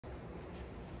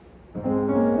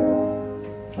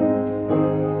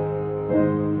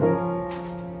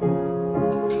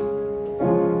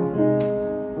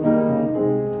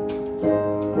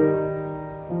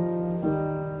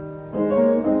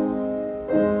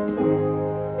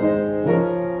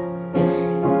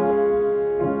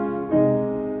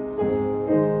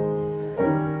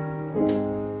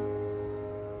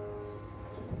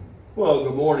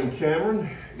Cameron.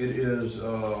 It is,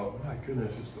 my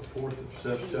goodness, it's the 4th of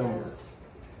September.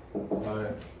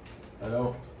 I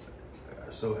don't,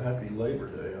 so happy Labor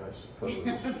Day, I suppose.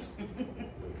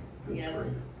 Good Yes.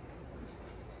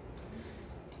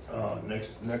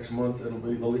 Next month, it'll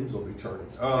be, the leaves will be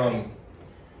turning.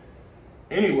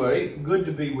 Anyway, good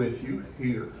to be with you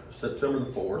here, September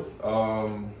the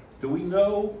 4th. Do we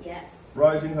know Yes,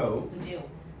 Rising Hope? we do.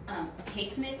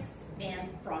 Cake mix and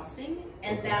frosting,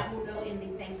 and Okay. that will go in the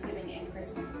Thanksgiving and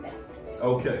Christmas baskets.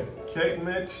 Okay, cake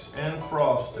mix and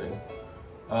frosting.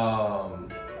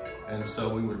 And so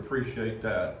we would appreciate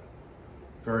that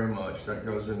very much. That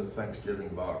goes into Thanksgiving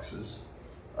boxes.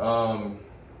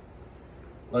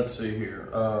 Let's see here.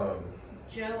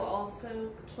 Joe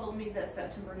also told me that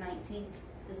September 19th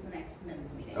is the next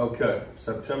men's meeting. Okay,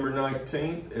 September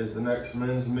 19th is the next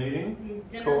men's meeting.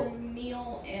 Dinner, Cool.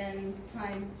 meal, and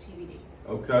time TBD.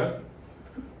 Okay.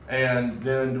 And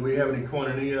then, do we have any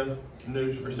Koinonia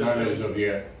news for September? Not as of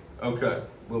yet. Okay,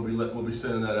 we'll be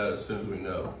sending that out as soon as we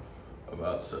know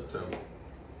about September.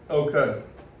 Okay.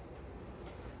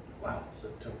 Wow,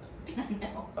 September. I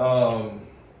know.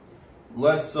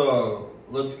 Let's go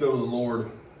to the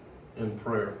Lord in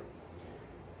prayer.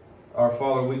 Our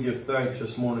Father, we give thanks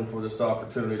this morning for this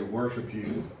opportunity to worship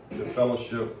you, to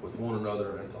fellowship with one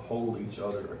another, and to hold each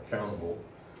other accountable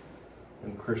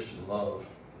in Christian love.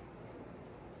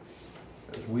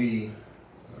 As we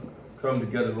come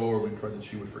together, Lord, we pray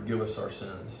that you would forgive us our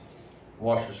sins,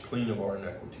 wash us clean of our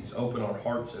iniquities, open our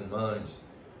hearts and minds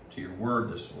to your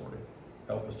word this morning.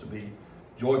 Help us to be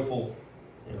joyful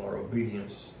in our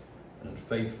obedience and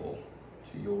faithful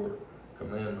to your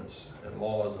commandments and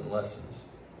laws and lessons.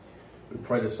 We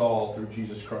pray this all through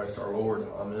Jesus Christ our Lord.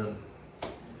 Amen.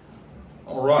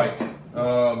 All right.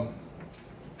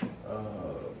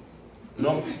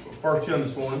 First hymn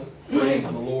this morning, Praise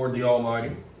to the Lord the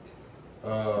Almighty.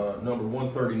 Number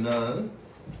 139.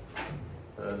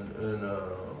 And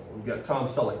we've got Tom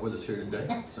Selleck with us here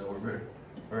today, so we're very,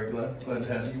 very glad to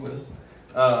have you with us.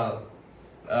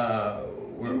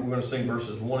 We're going to sing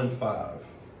verses 1 and 5.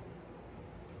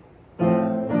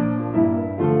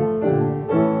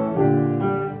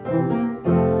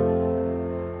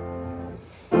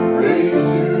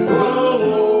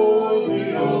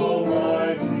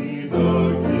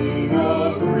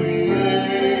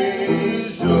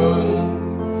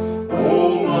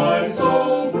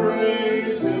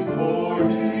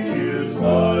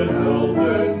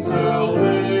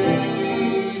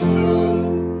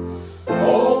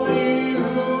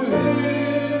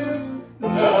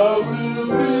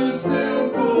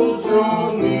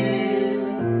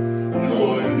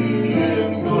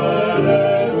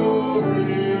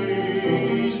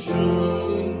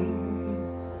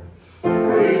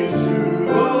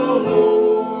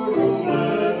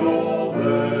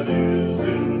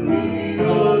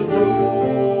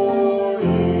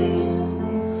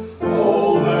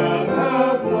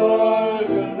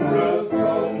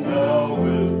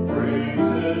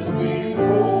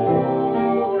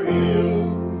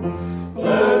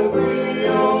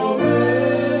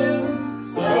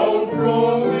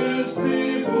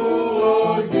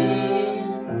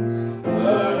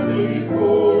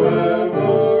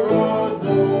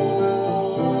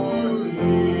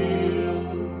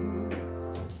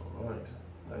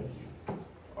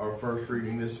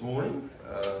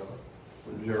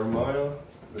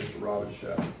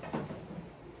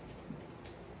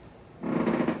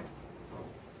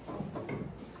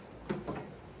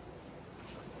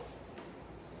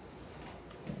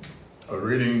 A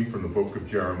reading from the book of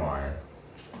Jeremiah,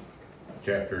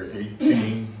 chapter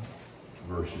 18,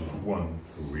 verses 1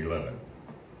 through 11.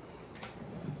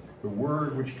 The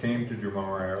word which came to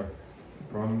Jeremiah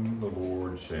from the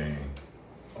Lord, saying,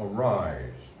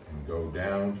 Arise and go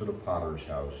down to the potter's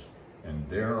house, and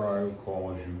there I will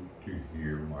cause you to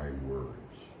hear my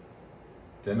words.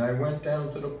 Then I went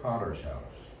down to the potter's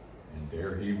house, and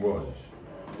there he was,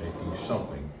 making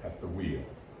something at the wheel.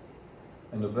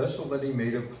 And the vessel that he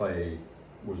made of clay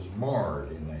was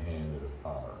marred in the hand of the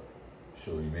potter.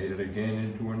 So he made it again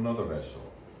into another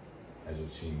vessel, as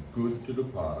it seemed good to the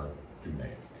potter to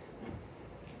make.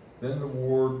 Then the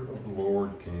word of the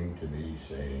Lord came to me,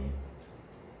 saying,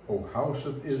 O house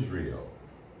of Israel,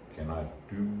 can I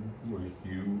do with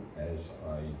you as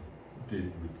I did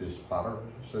with this potter,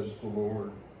 says the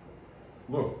Lord?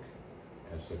 Look,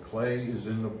 as the clay is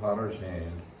in the potter's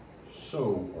hand,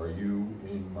 so are you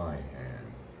in my hand,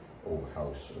 O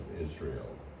house of Israel.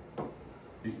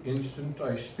 The instant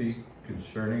I speak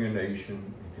concerning a nation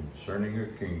and concerning a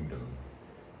kingdom,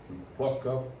 to pluck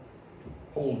up, to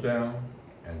pull down,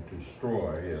 and to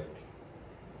destroy it,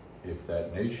 if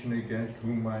that nation against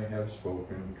whom I have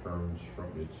spoken turns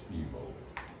from its evil,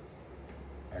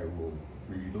 I will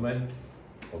relent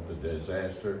of the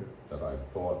disaster that I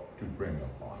thought to bring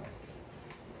upon it.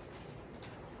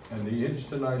 And the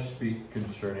instant I speak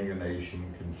concerning a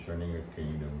nation, concerning a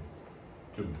kingdom,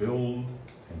 to build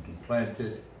and to plant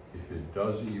it, if it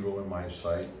does evil in my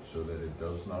sight, so that it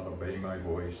does not obey my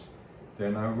voice,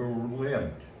 then I will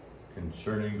relent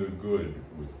concerning the good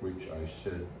with which I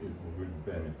said it would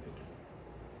benefit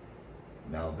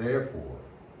it. Now therefore,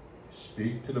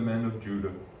 speak to the men of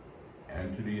Judah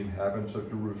and to the inhabitants of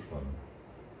Jerusalem,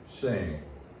 saying,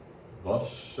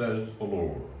 Thus says the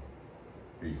Lord,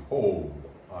 Behold,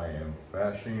 I am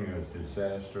fashioning a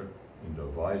disaster and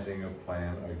devising a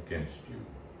plan against you.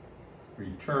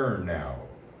 Return now,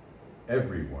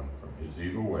 everyone from his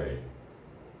evil way,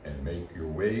 and make your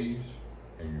ways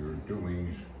and your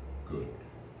doings good.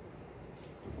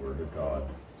 The word of God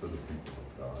for the people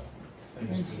of God.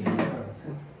 Thanks be to God.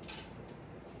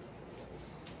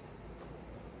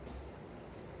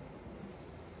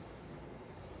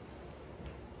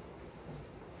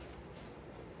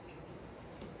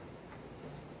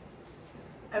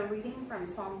 A reading from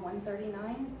Psalm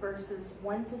 139, verses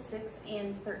 1 to 6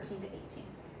 and 13 to 18.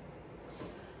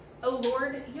 O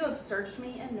Lord, you have searched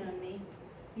me and known me.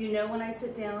 You know when I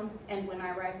sit down and when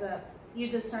I rise up. You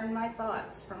discern my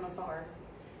thoughts from afar.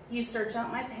 You search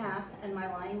out my path and my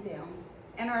lying down,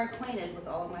 and are acquainted with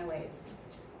all of my ways.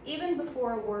 Even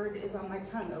before a word is on my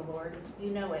tongue, O Lord,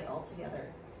 you know it altogether.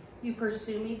 You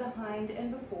pursue me behind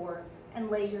and before, and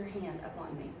lay your hand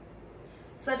upon me.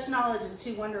 Such knowledge is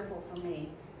too wonderful for me.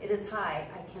 It is high,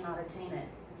 I cannot attain it.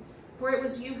 For it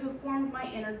was you who formed my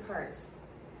inward parts.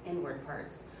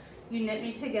 You knit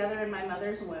me together in my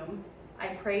mother's womb. I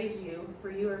praise you, for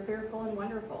you are fearful and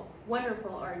wonderful.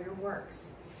 Wonderful are your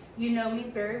works. You know me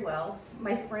very well.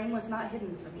 My frame was not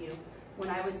hidden from you when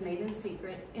I was made in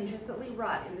secret, intricately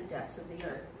wrought in the depths of the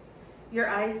earth. Your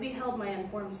eyes beheld my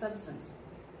unformed substance.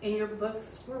 In your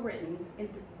books were written in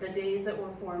the days that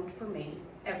were formed for me,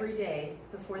 every day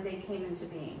before they came into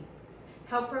being.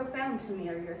 How profound to me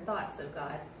are your thoughts, O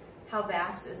God. How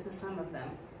vast is the sum of them.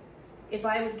 If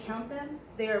I would count them,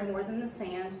 they are more than the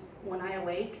sand. When I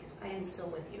awake, I am still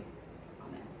with you.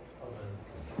 Amen.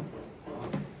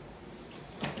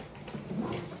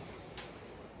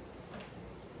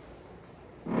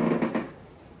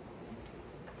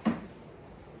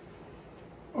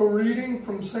 A reading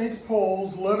from St.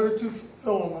 Paul's letter to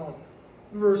Philemon,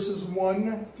 verses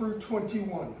 1 through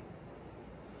 21.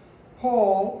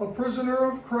 Paul, a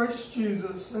prisoner of Christ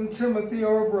Jesus, and Timothy,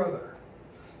 our brother,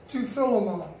 to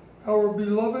Philemon, our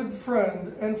beloved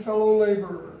friend and fellow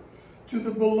laborer, to the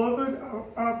beloved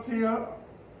Apphia,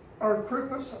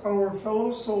 Archippus, our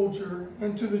fellow soldier,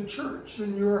 and to the church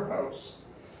in your house.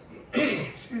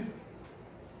 Excuse me.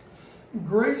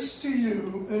 Grace to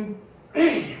you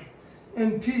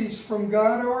and peace from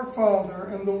God our Father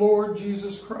and the Lord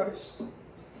Jesus Christ.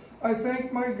 I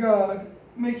thank my God,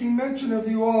 making mention of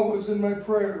you always in my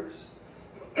prayers,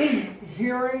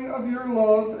 hearing of your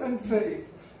love and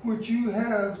faith which you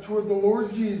have toward the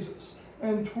Lord Jesus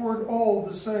and toward all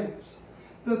the saints,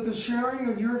 that the sharing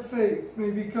of your faith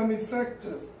may become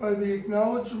effective by the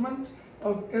acknowledgement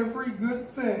of every good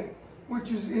thing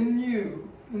which is in you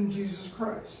in Jesus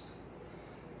Christ.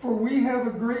 For we have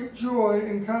a great joy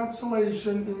and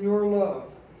consolation in your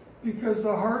love, because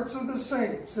the hearts of the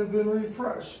saints have been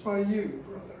refreshed by you,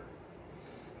 brother.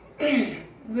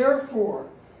 Therefore,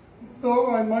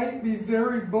 though I might be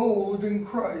very bold in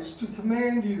Christ to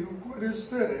command you what is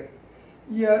fitting,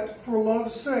 yet for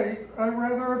love's sake I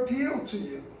rather appeal to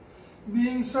you,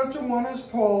 being such a one as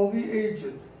Paul the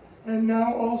aged, and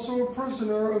now also a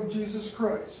prisoner of Jesus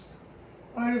Christ.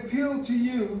 I appeal to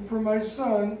you for my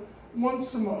son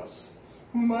Onesimus,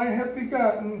 whom I have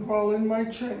begotten while in my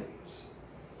chains,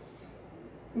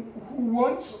 who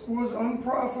once was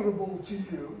unprofitable to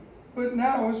you, but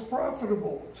now is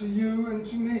profitable to you and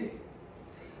to me.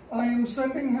 I am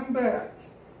sending him back.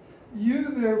 You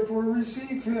therefore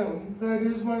receive him, that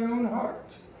is my own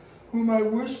heart, whom I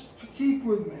wish to keep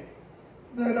with me,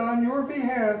 that on your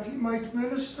behalf he might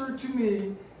minister to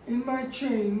me in my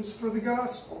chains for the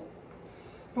gospel.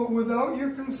 But without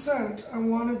your consent I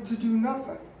wanted to do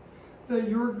nothing, that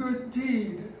your good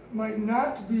deed might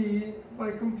not be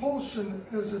by compulsion,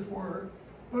 as it were,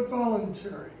 but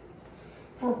voluntary.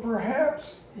 For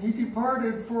perhaps he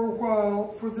departed for a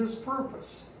while for this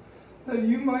purpose, that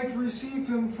you might receive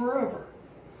him forever,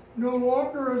 no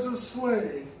longer as a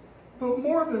slave, but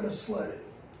more than a slave,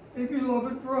 a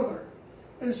beloved brother,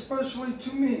 especially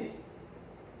to me,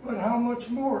 but how much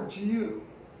more to you,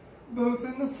 both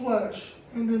in the flesh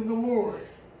and in the Lord.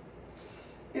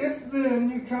 If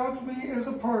then you count me as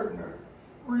a partner,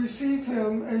 receive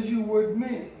him as you would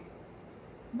me.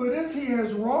 But if he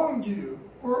has wronged you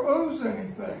or owes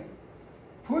anything,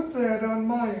 put that on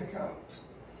my account.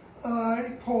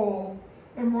 I, Paul,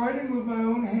 am writing with my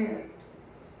own hand.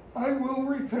 I will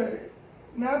repay,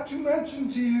 not to mention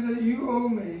to you that you owe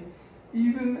me,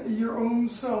 even your own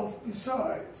self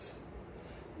besides.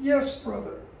 Yes,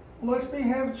 brother, let me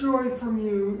have joy from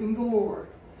you in the Lord.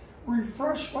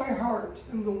 Refresh my heart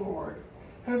in the Lord.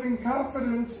 Having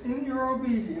confidence in your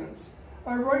obedience,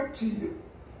 I write to you,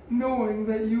 knowing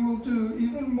that you will do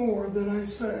even more than I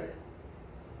say.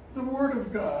 The word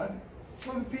of God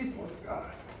for the people of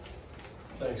God.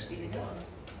 Thanks be to God.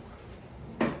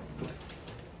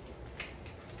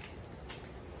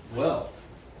 Well,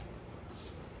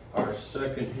 our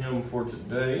second hymn for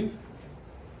today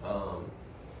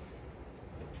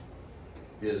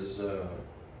is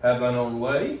Have Thine Own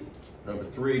Way, number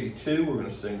 382. We're going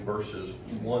to sing verses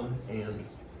 1 and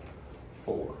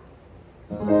 4.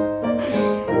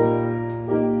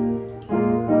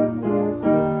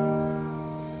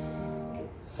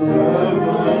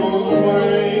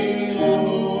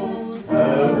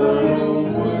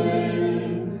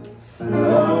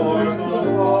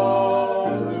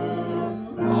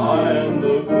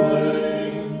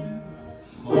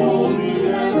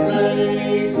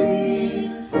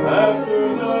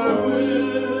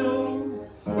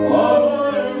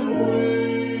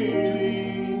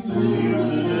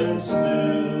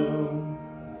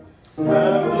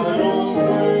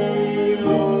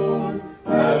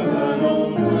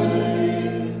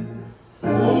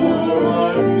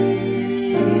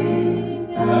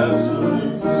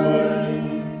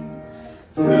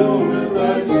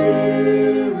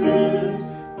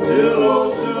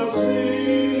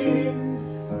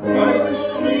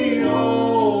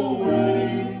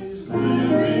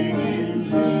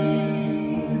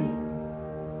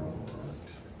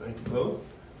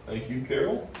 Thank you,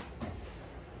 Carol.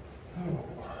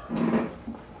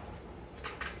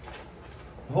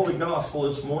 The Holy Gospel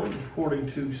this morning, according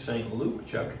to St. Luke,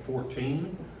 chapter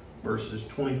 14, verses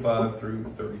 25 through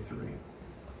 33.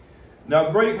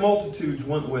 Now great multitudes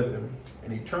went with him,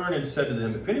 and he turned and said to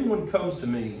them, If anyone comes to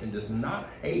me and does not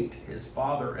hate his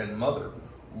father and mother,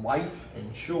 wife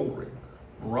and children,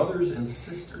 brothers and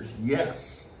sisters,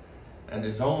 yes, and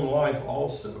his own life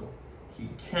also, he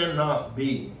cannot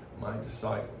be my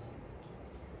disciple.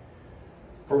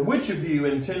 For which of you,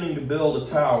 intending to build a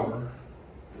tower,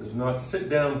 does not sit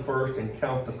down first and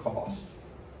count the cost,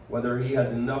 whether he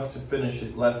has enough to finish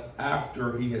it, lest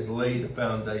after he has laid the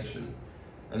foundation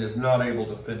and is not able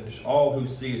to finish, all who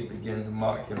see it begin to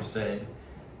mock him, saying,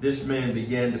 This man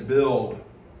began to build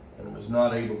and was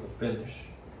not able to finish.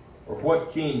 Or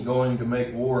what king going to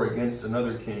make war against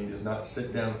another king does not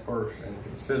sit down first and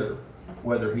consider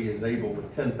whether he is able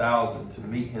with 10,000 to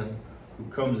meet him who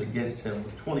comes against him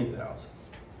with 20,000?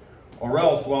 Or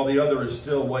else, while the other is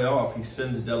still way off, he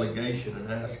sends a delegation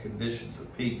and asks conditions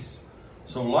of peace.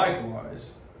 So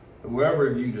likewise, whoever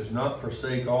of you does not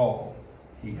forsake all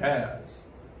he has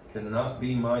cannot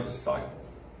be my disciple.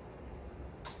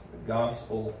 The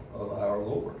Gospel of our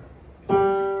Lord.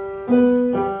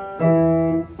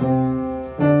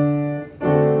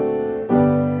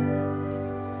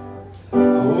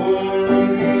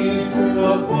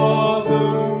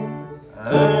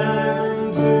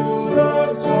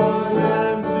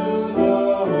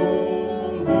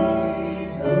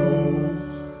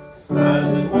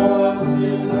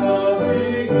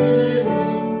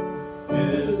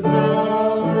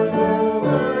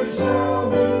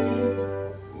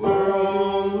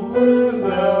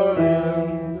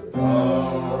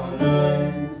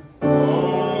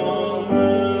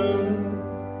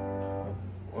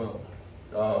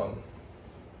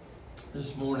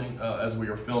 This morning, as we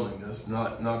are filming this,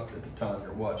 not at the time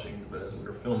you're watching, but as we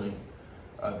are filming,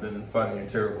 I've been fighting a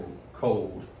terrible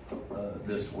cold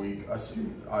this week.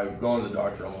 I've gone to the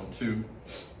doctor. I'm on 2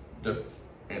 different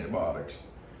antibiotics.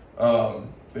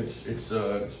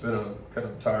 It's been a kind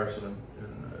of tiresome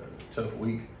and tough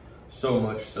week, so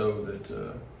much so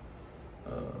that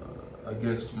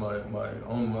against my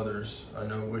own mother's, I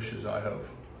know, wishes, I have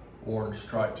worn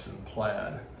stripes and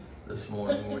plaid this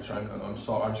morning, which I know, I'm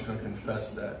sorry, I'm just going to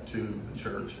confess that to the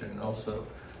church. And also,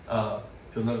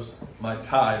 you'll notice my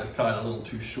tie is tied a little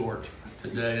too short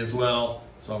today as well,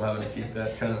 so I'm having to keep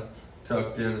that kind of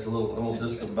tucked in. It's a little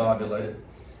discombobulated.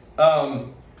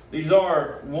 These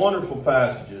are wonderful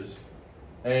passages,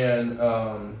 and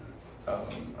I'm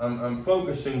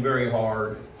focusing very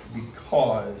hard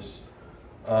because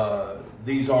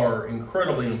these are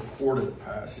incredibly important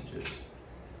passages.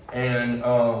 And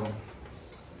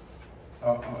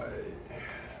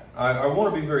I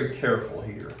want to be very careful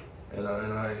here, and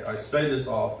I say this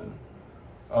often.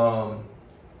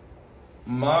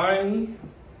 My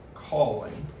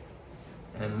calling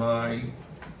and my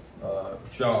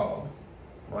job,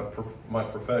 my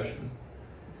profession,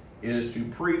 is to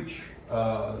preach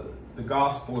the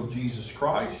gospel of Jesus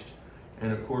Christ,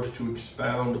 and of course to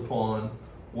expound upon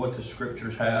what the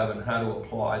scriptures have and how to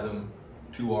apply them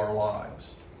to our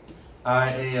lives.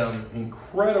 I am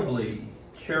incredibly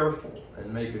careful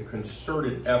and make a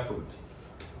concerted effort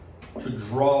to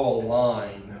draw a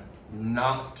line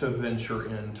not to venture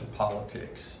into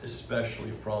politics,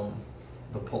 especially from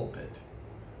the pulpit.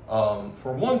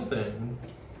 For one thing,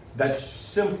 that's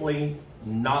simply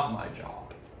not my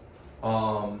job.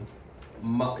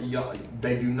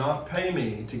 They do not pay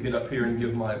me to get up here and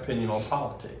give my opinion on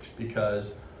politics,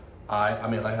 because I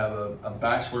have a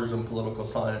bachelor's in political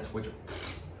science, which,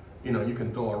 you know, you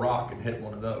can throw a rock and hit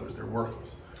one of those, they're worthless.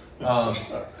 It's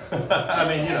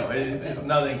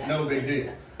nothing, no big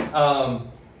deal.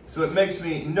 So it makes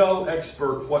me no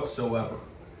expert whatsoever.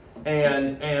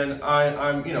 And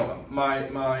I'm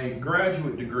my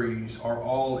graduate degrees are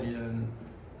all in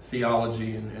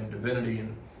theology and divinity,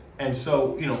 and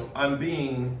so, you know, I'm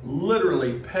being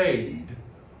literally paid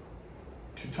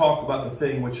to talk about the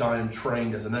thing which I am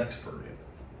trained as an expert in.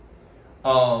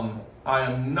 I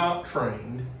am not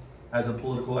trained as a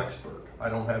political expert. I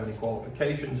don't have any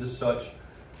qualifications as such.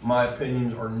 My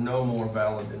opinions are no more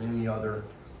valid than any other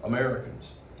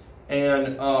Americans.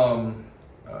 And I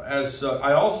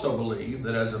also believe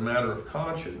that as a matter of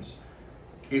conscience,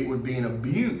 it would be an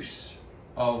abuse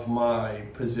of my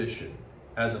position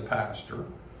as a pastor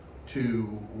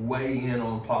to weigh in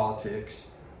on politics,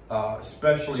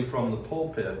 especially from the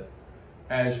pulpit,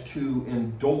 as to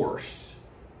endorse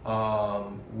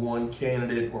one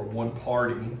candidate or one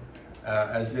party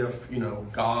as if, you know,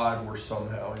 God were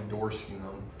somehow endorsing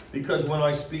them. Because when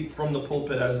I speak from the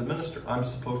pulpit as a minister, I'm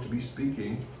supposed to be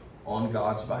speaking on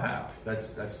God's behalf.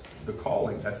 That's the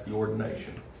calling, that's the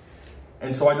ordination.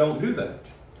 And so I don't do that.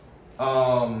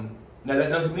 Now that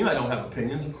doesn't mean I don't have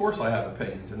opinions. Of course I have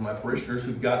opinions, and my parishioners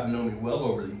who've gotten to know me well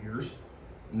over the years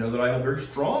know that I have very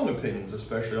strong opinions,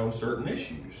 especially on certain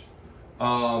issues.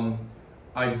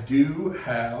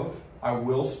 I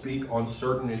will speak on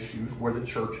certain issues where the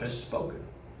church has spoken.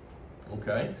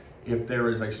 Okay? If there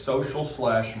is a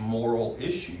social/moral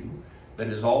issue that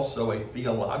is also a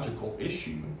theological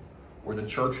issue where the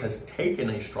church has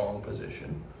taken a strong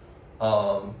position,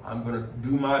 I'm going to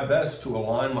do my best to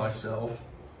align myself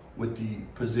with the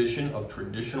position of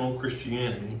traditional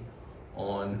Christianity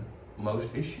on most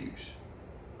issues.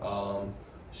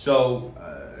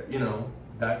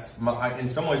 That's in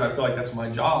some ways I feel like that's my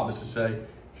job, is to say,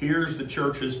 here's the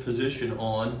church's position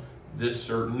on this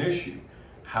certain issue.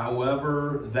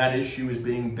 However that issue is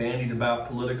being bandied about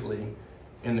politically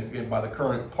by the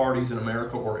current parties in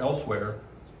America or elsewhere,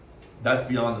 that's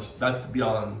beyond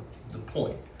the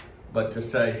point. But to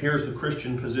say, here's the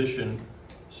Christian position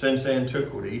since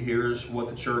antiquity, here's what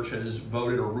the church has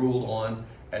voted or ruled on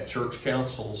at church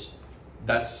councils,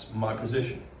 that's my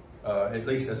position, at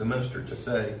least as a minister, to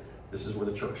say this is where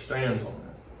the church stands on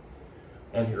that,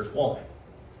 and here's why.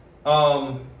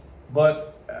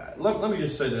 Let me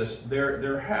just say this.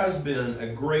 There has been a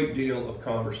great deal of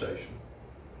conversation,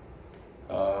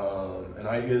 and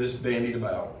I hear this bandied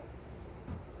about,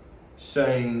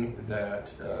 saying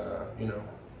that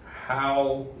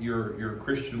how your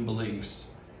Christian beliefs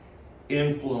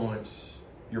influence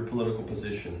your political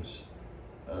positions.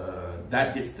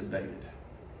 That gets debated,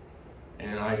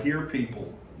 and I hear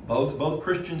people, both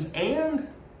Christians and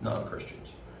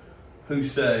non-Christians, who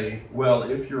say, well,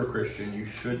 if you're a Christian, you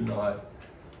should not,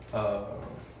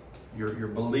 your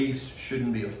beliefs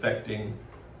shouldn't be affecting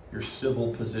your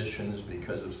civil positions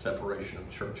because of separation of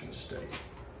church and state.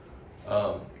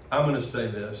 I'm going to say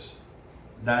this: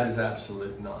 that is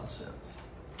absolute nonsense.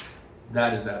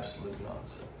 That is absolute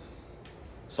nonsense.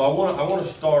 So I want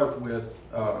to start with,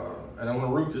 and I want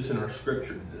to root this in our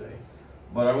scripture today,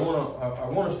 but I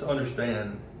want us to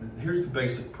understand, here's the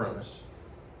basic premise.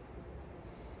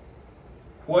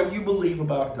 What you believe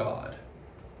about God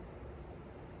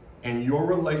and your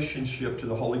relationship to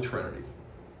the Holy Trinity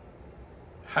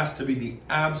has to be the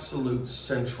absolute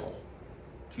central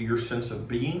to your sense of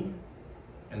being,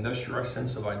 and thus your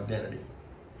sense of identity.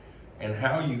 And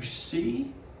how you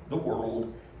see the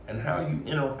world and how you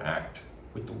interact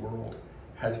with the world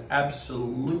has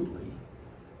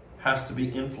to be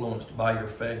influenced by your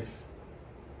faith,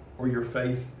 or your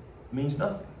faith means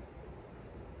nothing.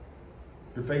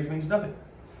 Your faith means nothing.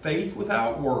 Faith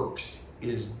without works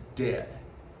is dead.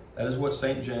 That is what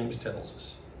St. James tells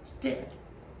us. It's dead.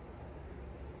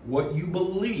 what you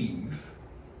believe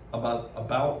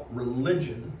about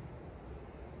religion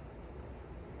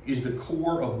is the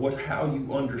core of how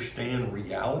you understand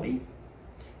reality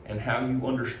and how you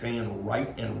understand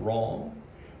right and wrong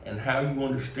and how you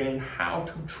understand how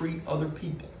to treat other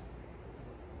people.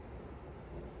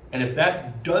 And if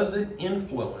that doesn't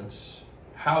influence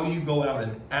how you go out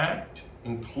and act,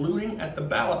 including at the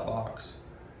ballot box,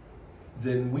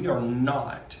 then we are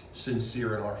not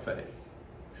sincere in our faith.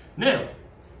 Now,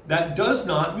 that does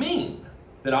not mean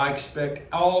that I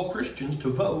expect all Christians to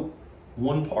vote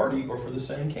one party or for the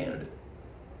same candidate.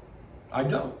 I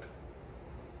don't.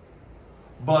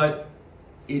 But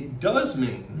it does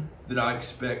mean that I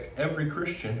expect every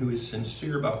Christian who is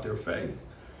sincere about their faith,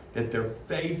 that their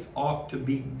faith ought to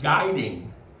be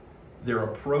guiding their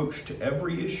approach to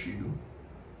every issue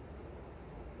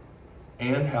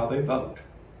and how they vote.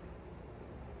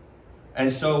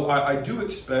 And so I do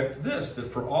expect this,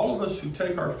 that for all of us who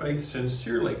take our faith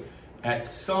sincerely, at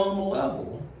some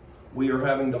level, we are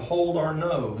having to hold our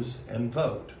nose and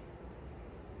vote.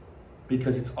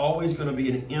 Because it's always going to be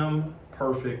an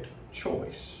imperfect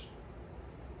choice.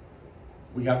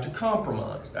 We have to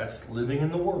compromise. That's living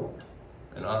in the world.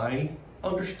 And I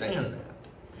understand that.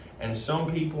 And some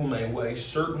people may weigh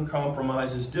certain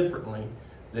compromises differently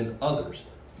than others.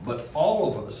 But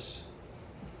all of us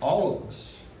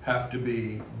have to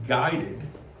be guided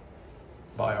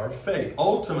by our faith.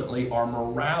 Ultimately, our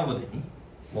morality,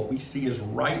 what we see as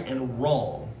right and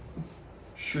wrong,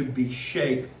 should be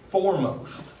shaped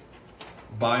foremost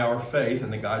by our faith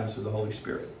and the guidance of the Holy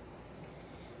Spirit.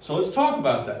 So let's talk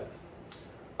about that.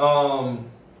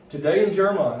 Today in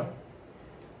Jeremiah,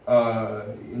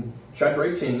 in chapter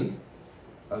 18,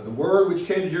 the word which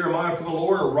came to Jeremiah from the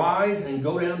Lord, arise and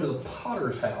go down to the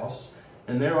potter's house,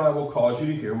 and there I will cause you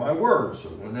to hear my words. So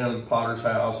he went down to the potter's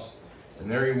house,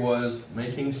 and there he was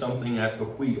making something at the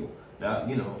wheel. Now,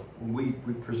 we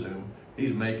presume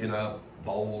he's making a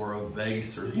bowl or a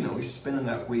vase, or, he's spinning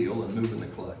that wheel and moving the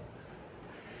clay.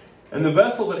 And the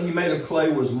vessel that he made of clay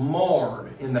was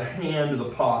marred in the hand of the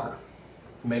potter.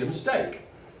 He made a mistake.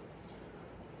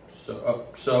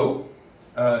 So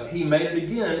he made it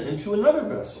again into another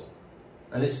vessel.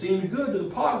 And it seemed good to the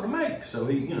potter to make. So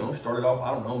he, started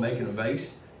off, making a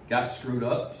vase, got screwed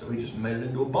up, so he just made it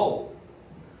into a bowl.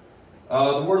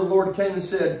 The word of the Lord came and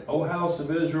said, O house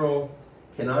of Israel,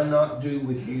 can I not do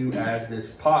with you as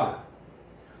this potter?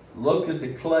 Look, as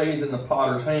the clay is in the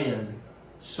potter's hand,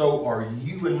 so are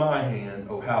you in my hand,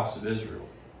 O house of Israel.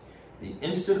 The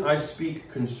instant I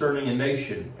speak concerning a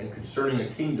nation and concerning a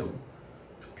kingdom,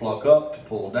 to pluck up, to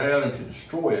pull down, and to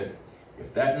destroy it,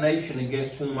 if that nation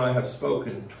against whom I have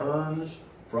spoken turns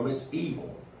from its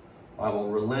evil, I will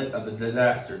relent of the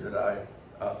disaster that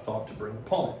I thought to bring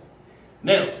upon it.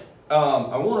 Now,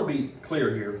 I want to be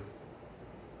clear here.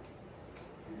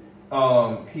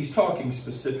 He's talking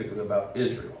specifically about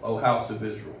Israel. O house of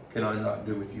Israel, can I not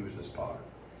do with you as this potter?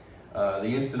 The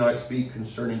instant I speak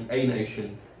concerning a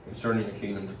nation, concerning a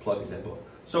kingdom, to pluck it down.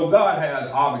 So God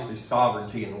has obviously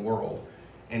sovereignty in the world,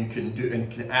 and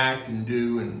can act and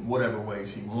do in whatever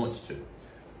ways he wants to.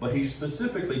 But he's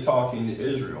specifically talking to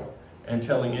Israel and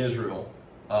telling Israel,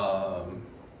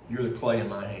 you're the clay in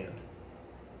my hand.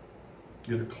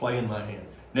 You're the clay in my hand.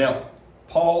 Now,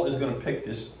 Paul is going to pick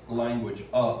this language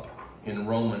up in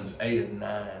Romans 8 and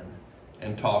 9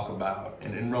 and talk about,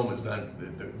 and in Romans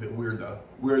 9,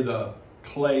 we're the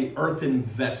clay, earthen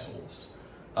vessels,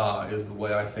 is the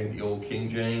way I think the old King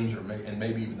James, and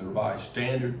maybe even the Revised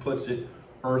Standard puts it.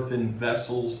 Earthen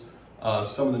vessels.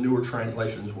 Some of the newer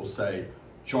translations will say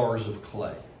jars of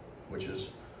clay, which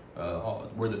is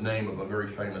were the name of a very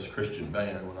famous Christian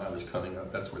band when I was coming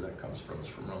up. That's where that comes from. It's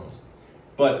from Romans.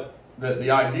 But the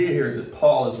idea here is that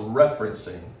Paul is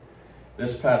referencing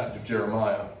this passage of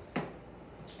Jeremiah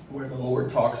where the Lord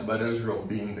talks about Israel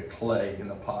being the clay in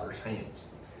the potter's hands.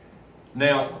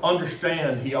 Now,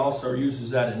 understand, he also uses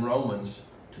that in Romans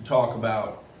to talk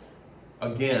about,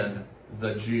 again,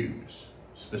 the Jews.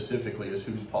 Specifically is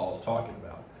who Paul's talking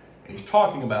about. And he's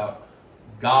talking about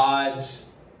God's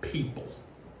people.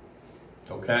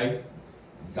 Okay?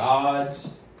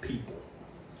 God's people.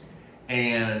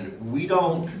 And we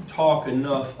don't talk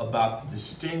enough about the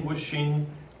distinguishing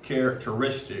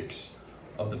characteristics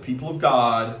of the people of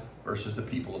God versus the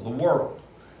people of the world.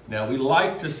 Now, we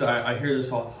like to say, I hear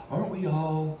this all, aren't we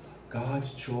all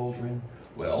God's children?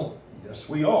 Well, yes,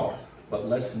 we are. But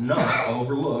let's not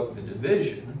overlook the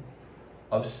division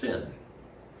of sin.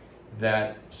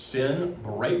 That sin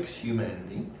breaks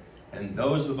humanity, and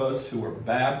those of us who are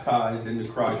baptized into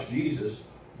Christ Jesus,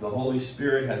 the Holy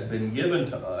Spirit has been given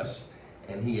to us,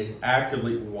 and he is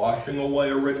actively washing away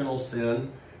original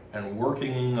sin, and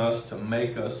working in us to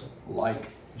make us like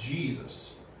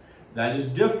Jesus. That is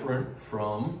different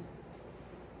from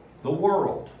the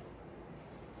world,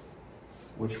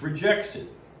 which rejects it.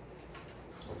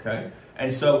 Okay?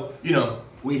 And so, you know,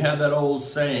 we have that old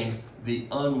saying, the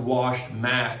unwashed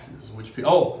masses, which,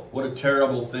 oh, what a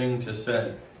terrible thing to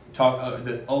say. Talk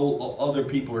that other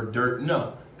people are dirt.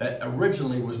 No, that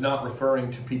originally was not referring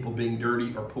to people being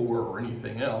dirty or poor or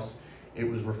anything else. It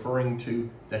was referring to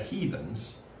the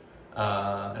heathens.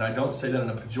 And I don't say that in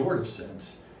a pejorative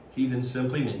sense. Heathen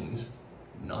simply means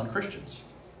non-Christians.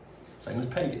 Same as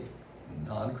pagan,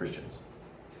 non-Christians.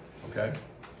 Okay?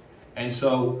 And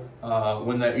so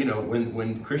when that, you know,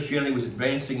 when Christianity was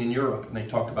advancing in Europe and they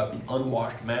talked about the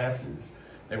unwashed masses,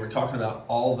 they were talking about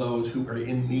all those who are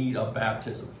in need of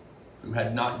baptism, who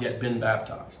had not yet been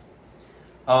baptized.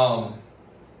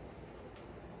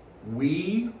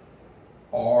 We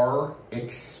are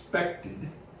expected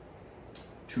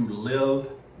to live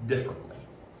differently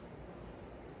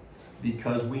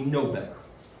because we know better.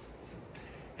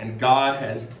 And God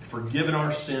has forgiven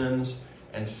our sins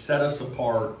and set us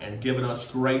apart and given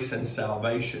us grace and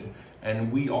salvation.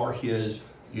 And we are His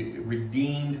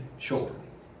redeemed children.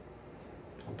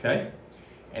 Okay?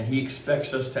 And He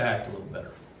expects us to act a little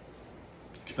better.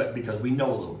 Because we know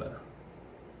a little better.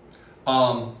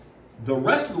 The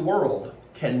rest of the world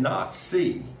cannot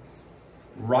see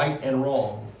right and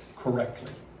wrong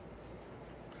correctly.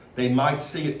 They might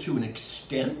see it to an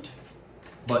extent,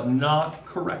 but not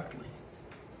correctly.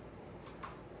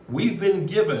 We've been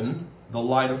given the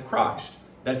light of Christ.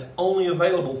 That's only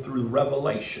available through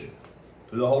revelation,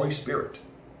 through the Holy Spirit.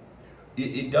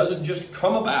 It doesn't just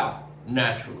come about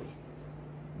naturally.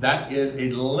 That is a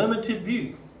limited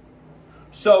view.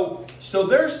 So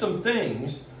there's some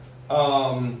things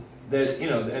that, you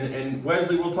know, and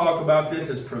Wesley will talk about this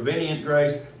as prevenient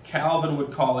grace. Calvin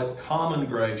would call it common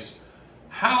grace.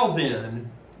 How then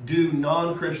do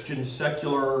non-Christian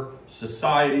secular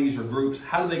societies or groups,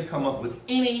 how do they come up with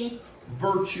any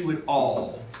virtue at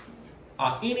all,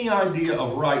 any idea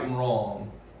of right and wrong,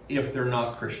 if they're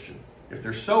not Christian? If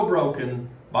they're so broken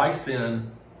by sin,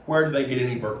 where do they get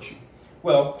any virtue?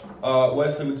 Well,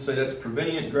 Wesley would say that's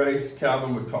prevenient grace.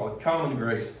 Calvin would call it common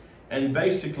grace. And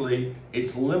basically,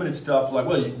 it's limited stuff like,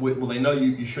 well, they know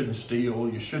you shouldn't steal,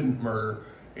 you shouldn't murder.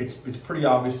 It's pretty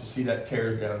obvious to see that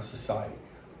tears down society.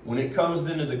 When it comes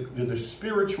into the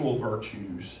spiritual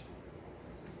virtues,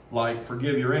 like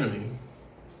forgive your enemy,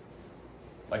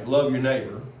 like love your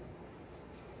neighbor,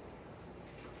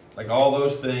 like all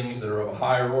those things that are of a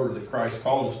higher order that Christ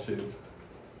called us to,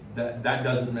 that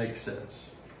doesn't make sense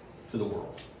to the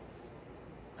world.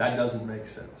 That doesn't make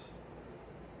sense.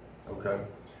 Okay?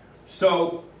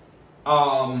 So,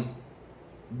 God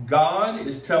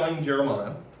is telling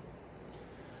Jeremiah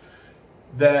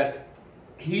that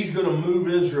He's going to move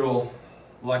Israel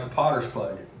like a potter's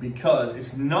clay, because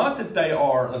it's not that they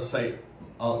are, let's say,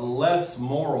 less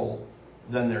moral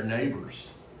than their neighbors.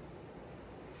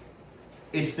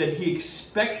 It's that He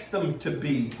expects them to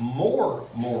be more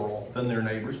moral than their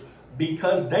neighbors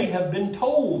because they have been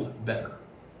told better.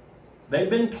 They've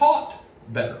been taught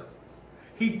better.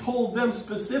 He pulled them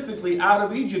specifically out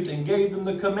of Egypt and gave them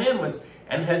the commandments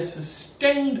and has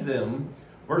sustained them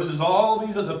versus all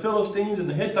these of the Philistines and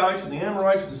the Hittites and the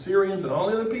Amorites and the Syrians and all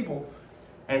the other people.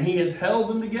 And He has held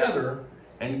them together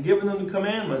and given them the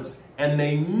commandments, and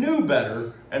they knew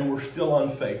better and were still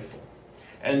unfaithful.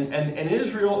 And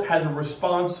Israel has a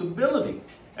responsibility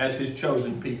as His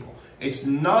chosen people. It's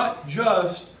not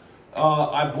just,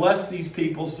 I bless these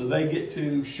people so they get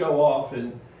to show off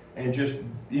and just,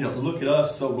 you know, look at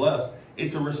us so blessed.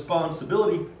 It's a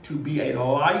responsibility to be a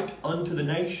light unto the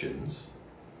nations.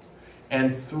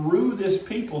 And through this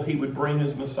people, He would bring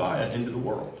His Messiah into the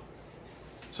world.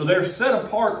 So they're set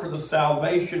apart for the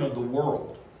salvation of the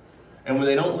world. And when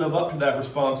they don't live up to that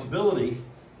responsibility,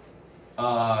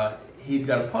 He's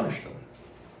got to punish them.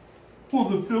 Well,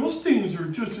 the Philistines are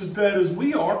just as bad as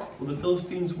we are. Well, the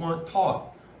Philistines weren't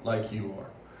taught like you are.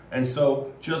 And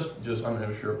so,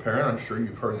 I'm sure a parent, I'm sure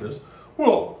you've heard this.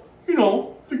 Well, you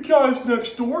know, the guys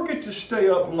next door get to stay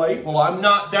up late. Well, I'm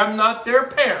not their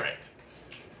parent.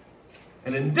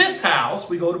 And in this house,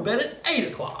 we go to bed at 8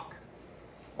 o'clock.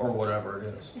 Or whatever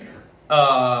it is.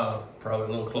 Probably a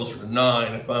little closer to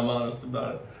 9 if I'm honest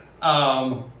about it.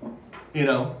 You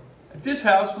know, at this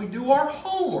house, we do our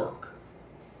homework.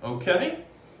 Okay?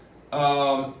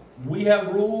 We have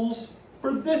rules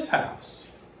for this house.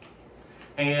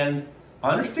 And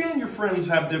I understand your friends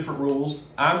have different rules.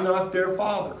 I'm not their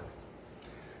father.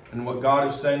 And what God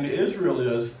is saying to Israel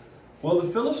is, well,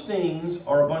 the Philistines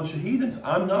are a bunch of heathens.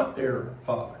 I'm not their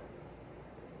father.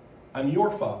 I'm your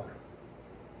father.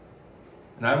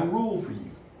 And I have a rule for you.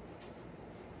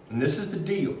 And this is the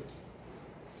deal.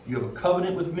 You have a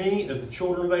covenant with me as the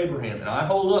children of Abraham, and I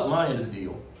hold up my end of the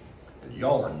deal. And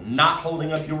y'all are not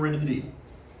holding up your end of the deal.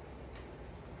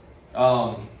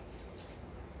 Now,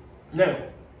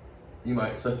 you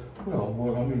might say,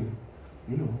 well, I mean,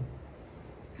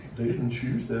 they didn't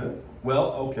choose that.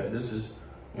 Well, okay, this is,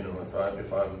 I'm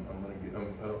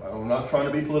not trying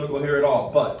to be political here at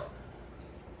all, but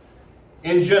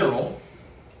in general,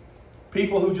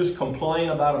 people who just complain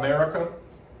about America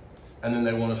and then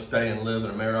they want to stay and live in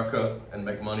America and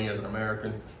make money as an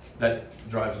American, that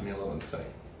drives me a little insane.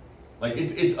 Like,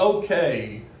 it's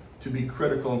okay to be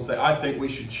critical and say, I think we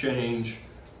should change,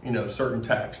 certain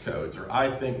tax codes, or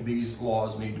I think these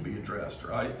laws need to be addressed,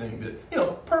 or I think that,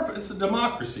 perfect, it's a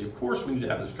democracy. Of course we need to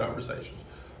have those conversations.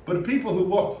 But the people who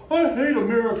walk, I hate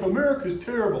America, America's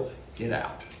terrible, get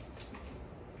out.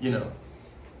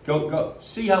 Go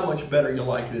see how much better you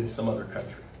like it in some other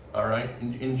country. All right?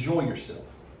 Enjoy yourself.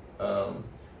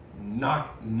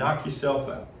 Knock yourself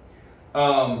out.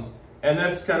 And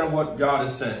that's kind of what God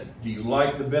is saying. Do you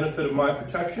like the benefit of my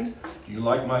protection? Do you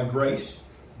like my grace?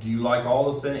 Do you like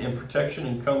all the thing and protection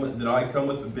and that I come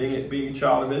with being a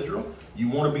child of Israel? You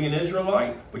want to be an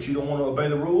Israelite, but you don't want to obey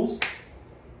the rules?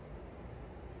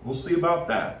 We'll see about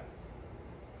that.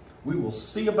 We will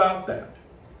see about that.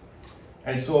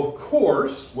 And so, of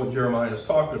course, what Jeremiah is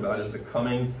talking about is the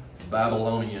coming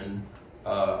Babylonian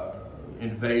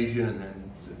invasion, and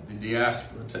then the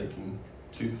diaspora taking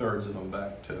 2/3 of them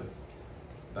back to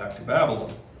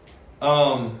Babylon.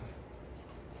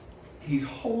 He's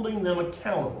holding them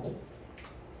accountable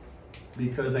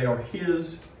because they are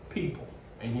his people,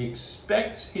 and he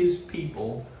expects his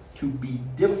people to be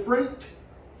different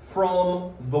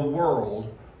from the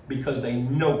world because they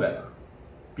know better,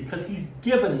 because he's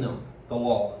given them the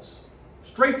laws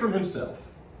straight from himself.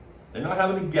 They're not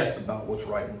having to guess about what's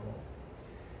right and wrong.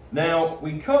 Now,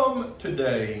 we come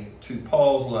today to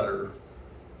Paul's letter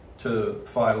to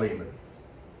Philemon.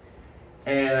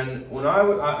 And when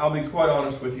I'll be quite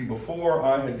honest with you, before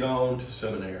I had gone to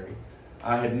seminary,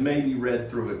 I had maybe read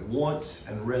through it once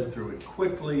and read through it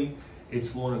quickly.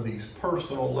 It's one of these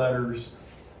personal letters.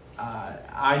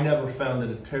 I never found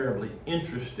it terribly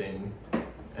interesting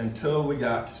until we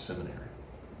got to seminary.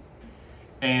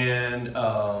 And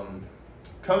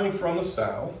coming from the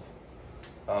South,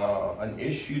 an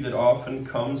issue that often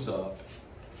comes up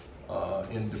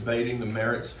in debating the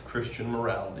merits of Christian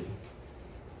morality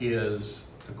is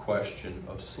the question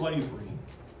of slavery,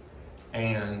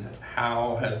 and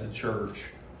how has the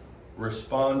church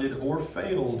responded or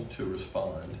failed to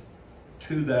respond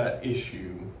to that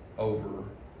issue over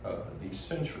these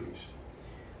centuries.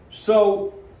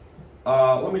 So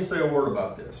let me say a word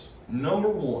about this. Number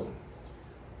one,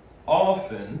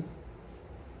 often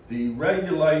the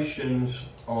regulations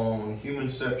on human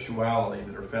sexuality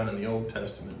that are found in the Old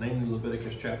Testament, namely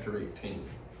Leviticus chapter 18,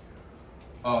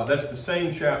 that's the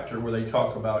same chapter where they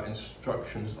talk about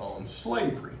instructions on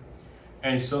slavery.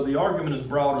 And so the argument is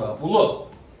brought up, well,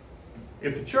 look,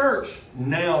 if the church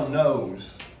now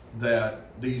knows that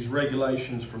these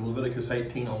regulations from Leviticus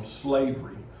 18 on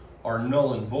slavery are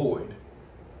null and void,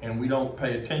 and we don't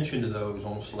pay attention to those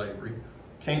on slavery,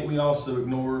 can't we also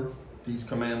ignore these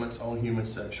commandments on human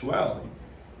sexuality?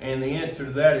 And the answer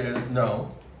to that is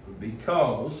no,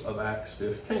 because of Acts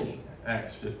 15.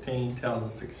 Acts 15 tells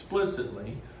us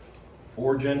explicitly,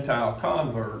 for Gentile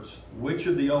converts, which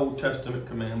of the Old Testament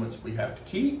commandments we have to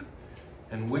keep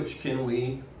and which can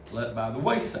we let by the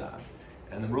wayside.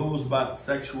 And the rules about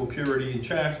sexual purity and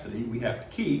chastity we have to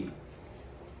keep.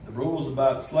 The rules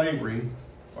about slavery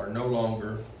are no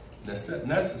longer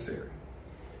necessary.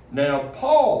 Now,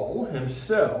 Paul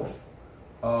himself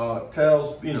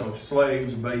tells,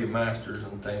 slaves obey your masters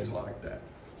and things like that.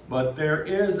 But there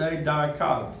is a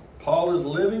dichotomy. Paul is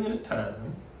living in a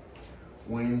time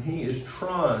when he is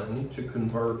trying to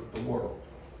convert the world.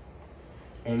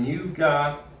 And you've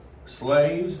got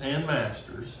slaves and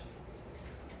masters.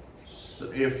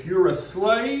 So if you're a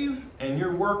slave and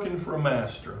you're working for a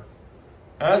master,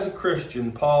 as a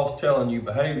Christian, Paul's telling you,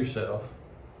 behave yourself,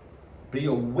 be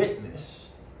a witness,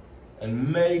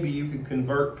 and maybe you can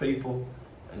convert people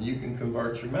and you can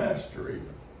convert your master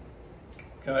even.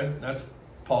 Okay, that's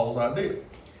Paul's idea.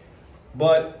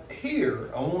 But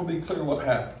here, I want to be clear what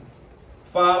happened.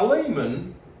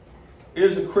 Philemon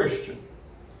is a Christian.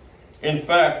 In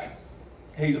fact,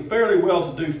 he's a fairly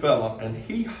well-to-do fellow, and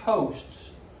he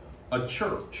hosts a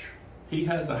church. He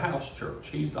has a house church.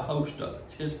 He's the host of it.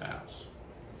 It's his house.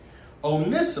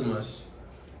 Onesimus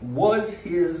was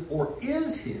his, or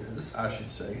is his, I should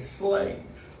say, slave.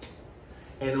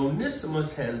 And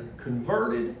Onesimus had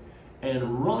converted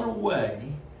and run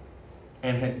away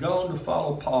and had gone to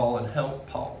follow Paul and help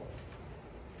Paul.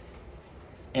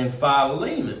 And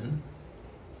Philemon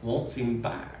wants him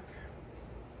back.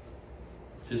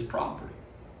 It's his property.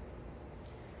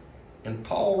 And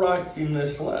Paul writes him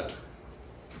this letter.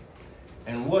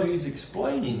 And what he's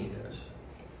explaining is,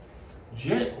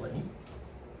 gently,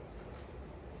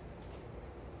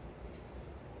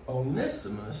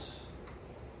 Onesimus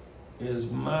is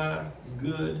my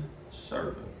good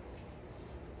servant.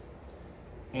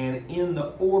 And in the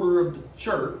order of the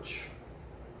church,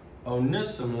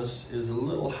 Onesimus is a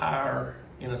little higher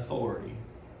in authority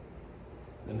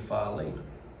than Philemon.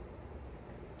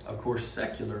 Of course,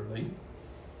 secularly,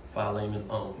 Philemon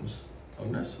owns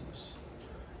Onesimus.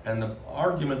 And the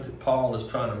argument that Paul is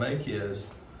trying to make is,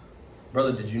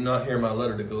 brother, did you not hear my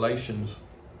letter to Galatians?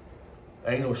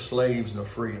 Ain't no slaves nor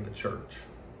free in the church.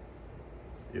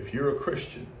 If you're a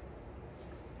Christian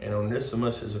and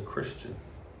Onesimus is a Christian,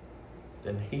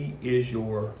 then he is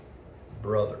your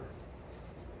brother.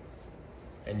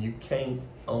 And you can't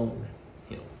own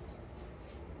him.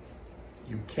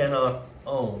 You cannot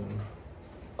own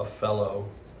a fellow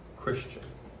Christian.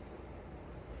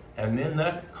 And then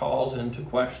that calls into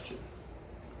question,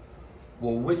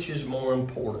 well, which is more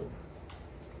important?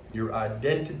 Your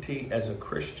identity as a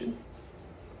Christian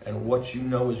and what you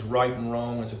know is right and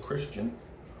wrong as a Christian,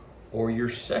 or your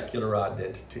secular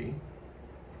identity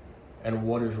and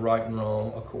what is right and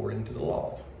wrong according to the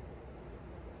law?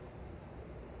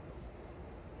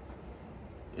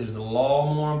 Is the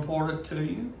law more important to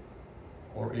you,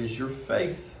 or is your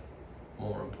faith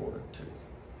more important to you?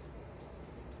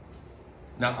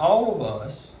 Now, all of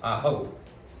us, I hope,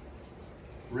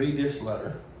 read this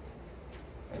letter,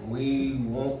 and we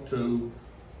want to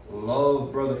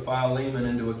love Brother Philemon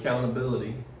into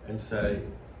accountability and say,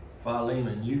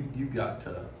 Philemon, you got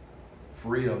to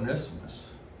free Onesimus.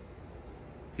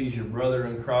 He's your brother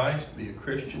in Christ. Be a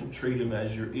Christian. Treat him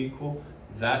as your equal.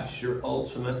 That's your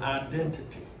ultimate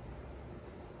identity.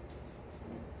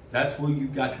 That's where you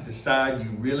got to decide you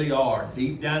really are.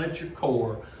 Deep down at your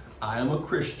core, I am a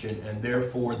Christian, and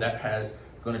therefore that has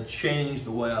going to change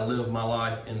the way I live my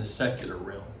life in the secular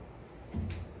realm.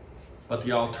 But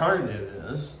the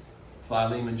alternative is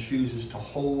Philemon chooses to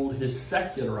hold his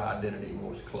secular identity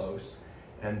most close,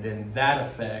 and then that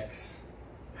affects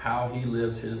how he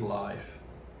lives his life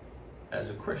as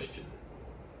a Christian.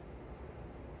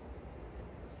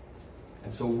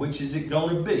 And so which is it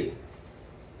going to be?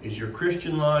 Is your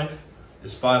Christian life,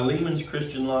 is Philemon's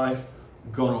Christian life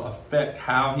going to affect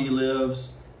how he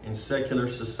lives in secular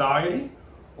society?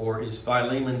 Or is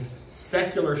Philemon's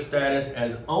secular status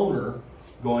as owner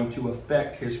going to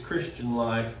affect his Christian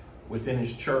life within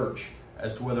his church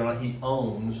as to whether or not he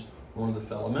owns one of the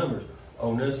fellow members?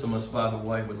 Onesimus, by the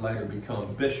way, would later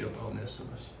become Bishop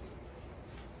Onesimus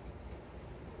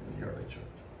in the early church.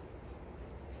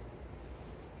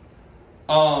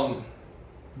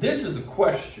 This is a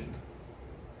question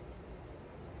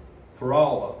for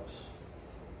all of us.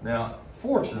 Now,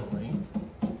 fortunately,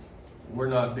 we're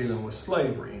not dealing with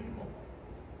slavery anymore.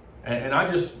 And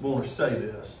I just want to say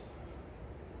this.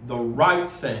 The right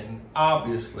thing,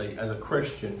 obviously, as a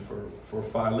Christian for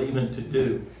Philemon to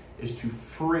do is to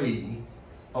free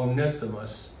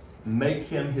Onesimus, make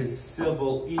him his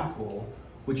civil equal,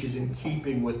 which is in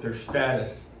keeping with their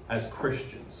status as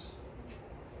Christians.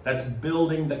 That's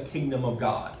building the kingdom of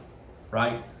God,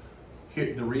 right?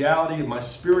 Here, the reality of my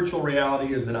spiritual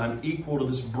reality is that I'm equal to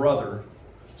this brother,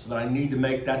 so that I need to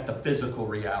make that the physical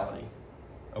reality,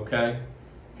 okay?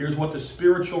 Here's what the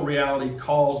spiritual reality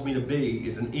calls me to be,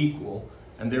 is an equal,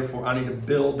 and therefore I need to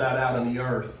build that out on the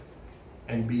earth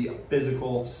and be a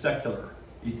physical, secular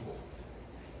equal,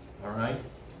 all right?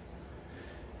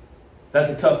 That's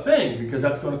a tough thing because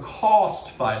that's going to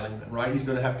cost Philemon, right? He's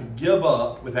going to have to give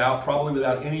up, probably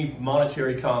without any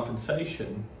monetary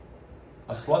compensation,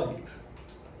 a slave.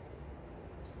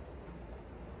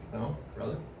 No,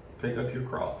 brother, pick up your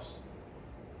cross.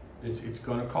 It's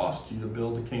going to cost you to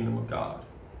build the kingdom of God.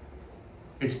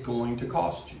 It's going to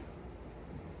cost you.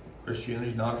 Christianity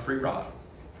is not a free ride.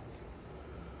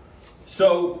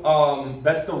 So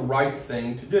that's the right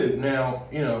thing to do. Now,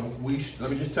 you know, let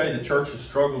me just tell you, the church has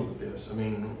struggled with this. I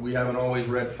mean, we haven't always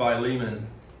read Philemon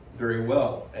very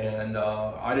well, and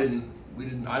I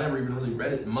never even really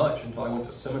read it much until I went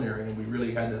to seminary, and we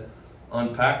really had to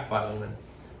unpack Philemon.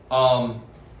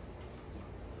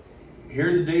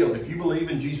 Here's the deal: if you believe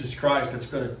in Jesus Christ, it's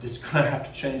gonna have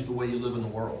to change the way you live in the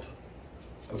world.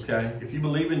 Okay? If you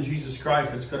believe in Jesus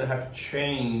Christ, it's going to have to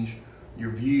change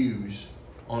your views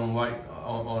on right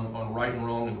and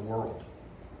wrong in the world.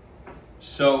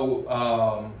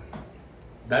 So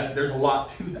there's a lot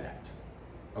to that.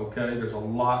 Okay, there's a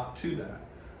lot to that.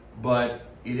 But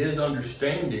it is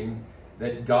understanding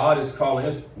that God is calling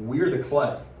us, we're the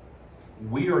clay.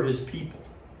 We are his people.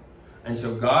 And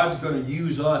so God's going to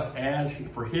use us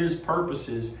for his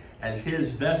purposes, as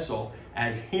his vessel,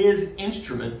 as his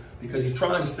instrument, because he's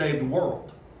trying to save the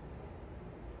world.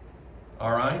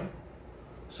 All right?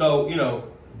 So, you know,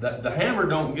 the hammer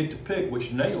don't get to pick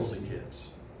which nails he hits.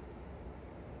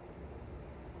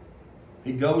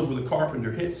 He goes where the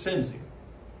carpenter sends him.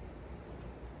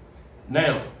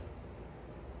 Now,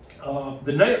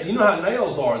 the nail, you know how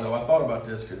nails are, though. I thought about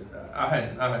this because I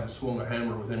hadn't swung a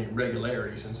hammer with any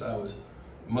regularity since I was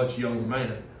a much younger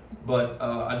man. But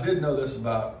I did know this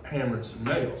about hammering some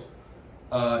nails.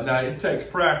 Now, it takes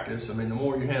practice. I mean, the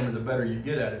more you hammer, the better you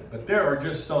get at it. But there are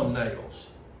just some nails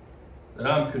that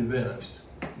I'm convinced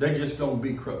they just going to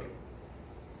be crooked.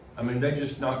 I mean, they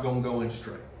just not going to go in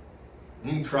straight.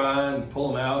 You can try and pull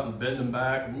them out and bend them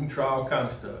back, and you can try all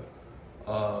kinds of stuff.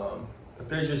 But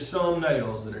there's just some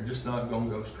nails that are just not going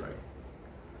to go straight.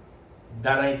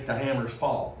 That ain't the hammer's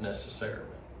fault necessarily.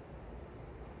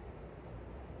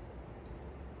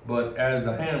 But as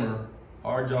the hammer,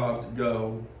 our job is to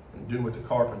go and do what the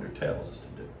carpenter tells us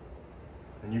to do.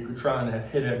 And you could try and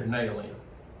hit every nail in.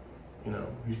 You know,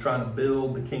 he's trying to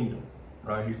build the kingdom,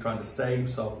 right? He's trying to save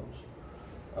souls.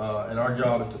 And our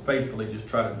job is to faithfully just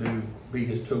try to be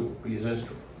his tool, be his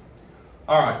instrument.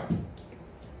 All right.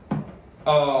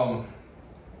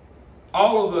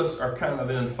 All of us are kind of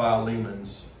in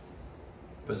Philemon's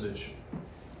position.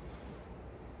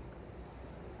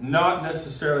 Not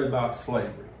necessarily about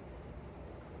slavery,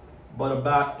 but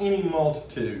about any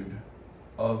multitude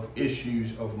of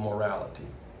issues of morality,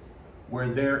 where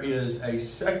there is a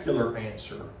secular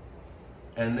answer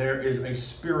and there is a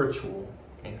spiritual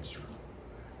answer.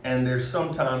 And they're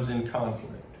sometimes in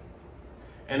conflict.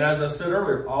 And as I said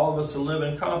earlier, all of us live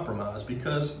in compromise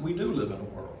because we do live in a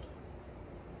world.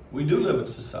 We do live in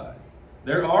society.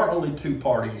 There are only two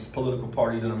parties, political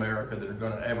parties in America that are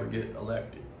going to ever get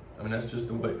elected. I mean, that's just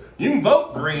the way. You can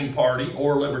vote Green Party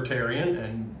or Libertarian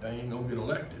and they ain't going to get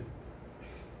elected.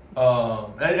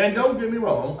 And don't get me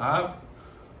wrong,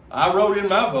 I wrote in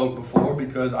my vote before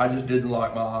because I just didn't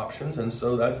like my options, and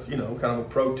so that's, you know, kind of a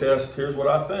protest. Here's what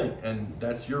I think, and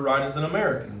that's your right as an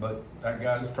American, but that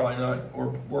guy's probably not, or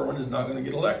woman is not going to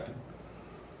get elected.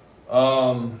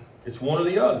 It's one or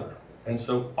the other, and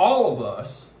so all of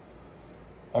us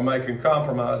are making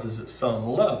compromises at some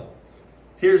level.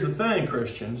 Here's the thing,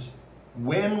 Christians,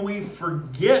 when we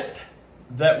forget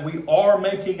that we are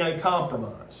making a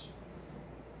compromise,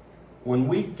 when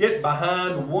we get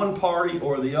behind one party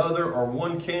or the other, or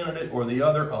one candidate or the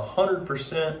other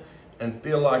 100% and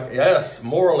feel like, yes,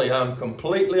 morally I'm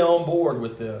completely on board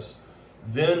with this,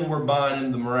 then we're buying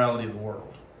into the morality of the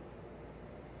world.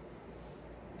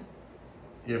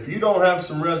 If you don't have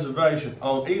some reservation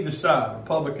on either side,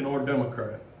 Republican or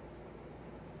Democrat,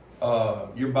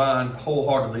 you're buying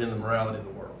wholeheartedly in the morality of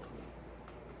the world.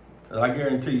 And I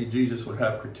guarantee you Jesus would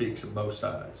have critiques of both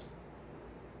sides.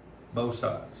 Both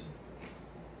sides.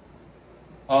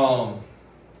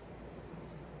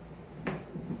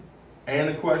 And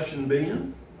the question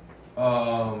being,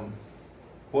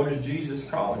 what is Jesus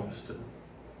calling us to?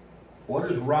 What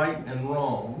is right and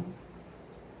wrong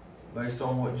based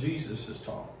on what Jesus has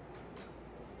taught?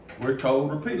 We're told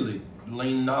repeatedly,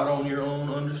 lean not on your own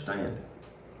understanding,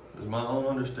 because my own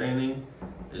understanding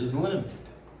is limited,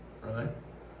 right?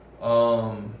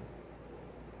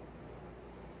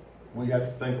 We have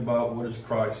to think about what is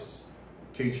Christ's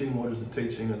teaching, what is the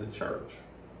teaching of the church.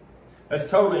 That's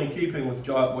totally in keeping with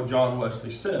what John Wesley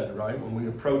said, right? When we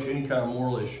approach any kind of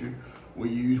moral issue, we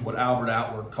use what Albert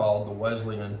Outward called the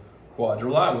Wesleyan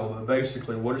quadrilateral. But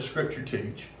basically, what does Scripture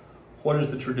teach? What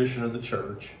is the tradition of the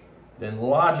church? Then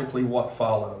logically, what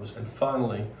follows? And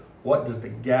finally, what does the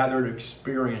gathered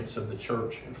experience of the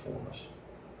church inform us?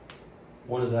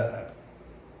 What does that happen?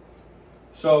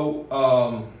 So,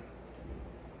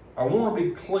 I want to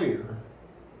be clear.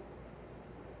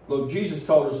 Look, Jesus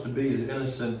told us to be as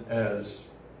innocent as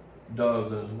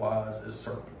doves and as wise as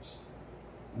serpents.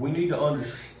 We need to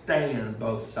understand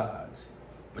both sides.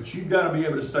 But you've got to be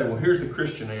able to say, well, here's the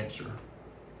Christian answer,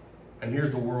 and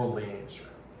here's the worldly answer.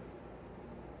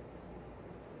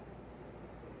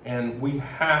 And we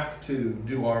have to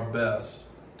do our best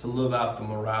to live out the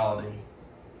morality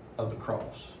of the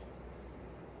cross.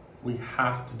 We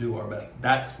have to do our best.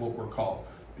 That's what we're called,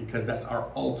 because that's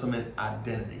our ultimate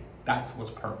identity. That's what's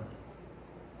permanent.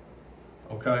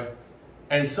 Okay?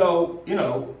 And so, you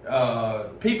know,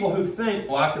 people who think,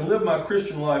 well, I can live my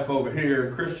Christian life over here,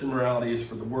 and Christian morality is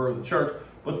for the word of the church,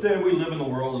 but then we live in the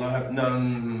world and I have,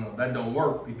 no, that don't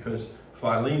work, because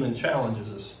Philemon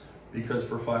challenges us, because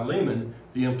for Philemon,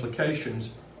 the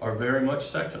implications are very much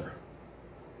secular.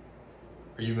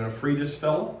 Are you going to free this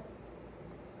fellow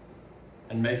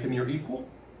and make him your equal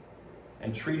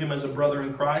and treat him as a brother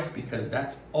in Christ because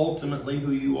that's ultimately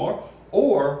who you are?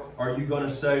 Or are you going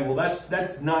to say, well,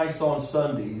 that's nice on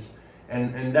Sundays,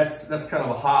 and that's kind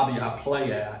of a hobby I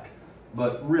play at,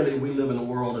 but really we live in the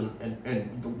world,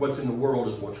 and what's in the world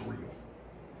is what's real?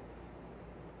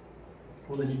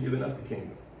 Well, then you're giving up the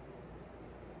kingdom.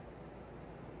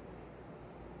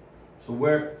 So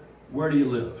where do you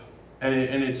live? And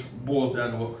it boils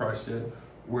down to what Christ said,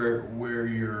 where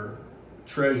your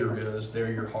treasure is,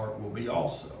 there your heart will be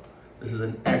also. This is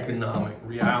an economic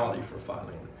reality for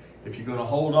Philemon. If you're going to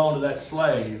hold on to that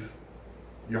slave,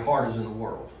 your heart is in the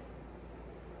world.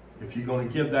 If you're going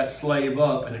to give that slave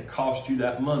up and it costs you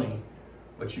that money,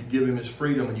 but you give him his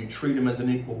freedom and you treat him as an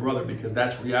equal brother because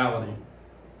that's reality,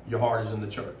 your heart is in the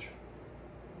church.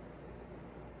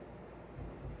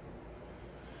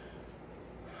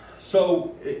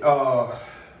 So,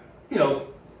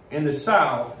 in the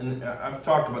South, and I've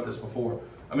talked about this before,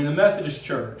 I mean, the Methodist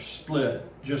Church split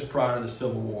just prior to the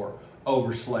Civil War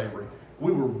over slavery.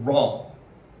 We were wrong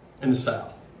in the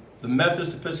South. The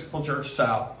Methodist Episcopal Church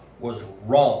South was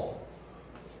wrong.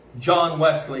 John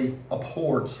Wesley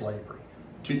abhorred slavery.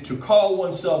 To call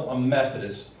oneself a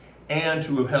Methodist and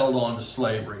to have held on to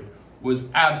slavery was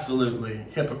absolutely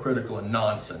hypocritical and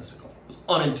nonsensical. It was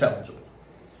unintelligible.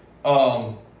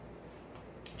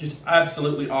 Just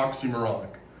absolutely oxymoronic.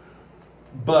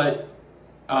 But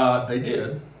they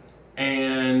did,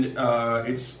 and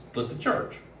it split the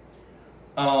church.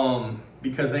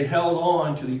 Because they held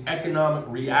on to the economic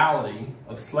reality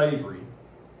of slavery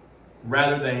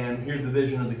rather than, here's the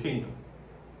vision of the kingdom.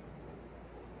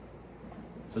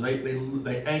 So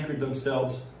they anchored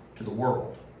themselves to the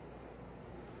world.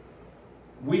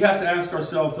 We have to ask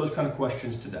ourselves those kind of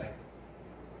questions today.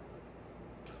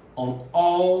 On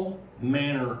all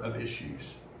manner of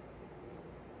issues,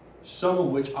 some of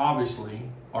which obviously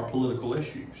are political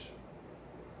issues.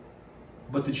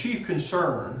 But the chief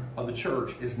concern of the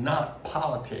church is not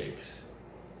politics.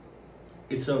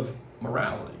 It's of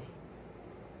morality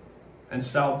and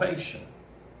salvation.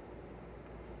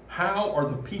 How are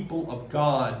the people of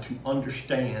God to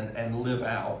understand and live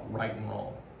out right and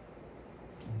wrong?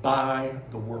 By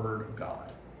the Word of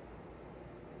God.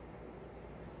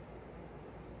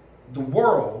 The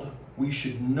world, we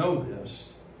should know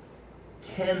this,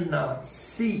 cannot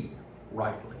see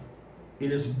rightly.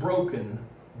 It is broken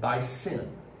by sin.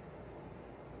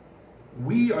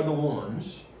 We are the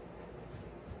ones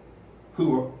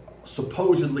who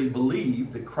supposedly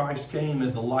believe that Christ came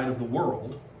as the light of the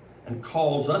world and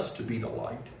calls us to be the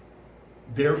light.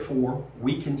 Therefore,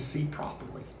 we can see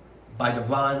properly by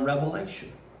divine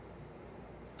revelation.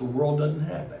 The world doesn't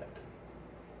have that.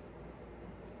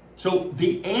 So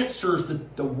the answers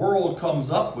that the world comes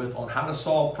up with on how to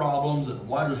solve problems and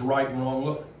what is right and wrong,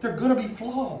 look, they're going to be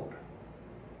flawed.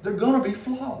 They're going to be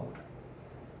flawed.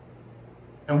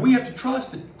 And we have to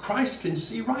trust that Christ can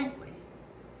see rightly.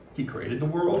 He created the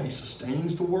world. He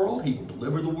sustains the world. He will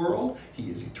deliver the world.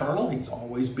 He is eternal. He's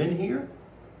always been here.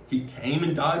 He came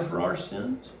and died for our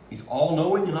sins. He's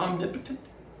all-knowing and omnipotent.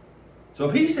 So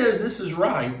if he says this is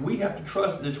right, we have to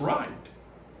trust that it's right.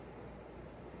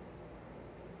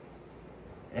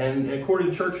 And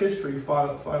according to church history,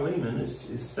 Philemon is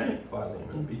Saint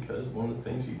Philemon because one of the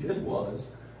things he did was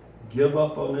give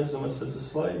up Onesimus as a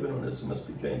slave, and Onesimus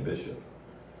became bishop.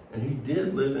 And he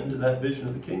did live into that vision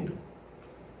of the kingdom.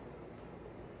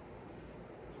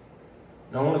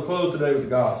 Now I want to close today with the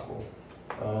gospel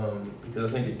because I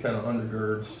think it kind of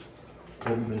undergirds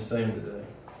what we've been saying today.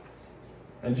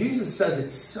 And Jesus says it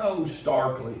so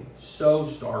starkly, so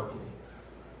starkly.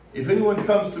 If anyone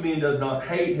comes to me and does not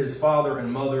hate his father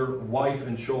and mother, wife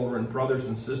and children, brothers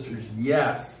and sisters,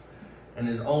 yes, and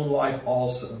his own life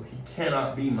also, he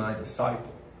cannot be my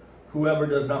disciple. Whoever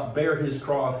does not bear his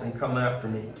cross and come after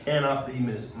me cannot be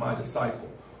my disciple.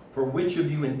 For which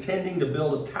of you intending to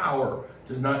build a tower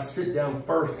does not sit down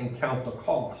first and count the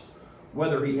cost,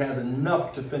 whether he has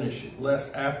enough to finish it,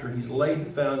 lest after he's laid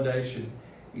the foundation,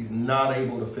 he's not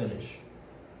able to finish.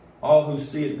 All who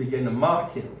see it begin to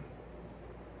mock him.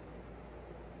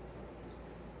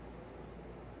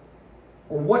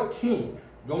 Or what king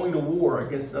going to war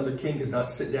against another king does not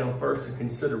sit down first and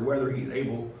consider whether he's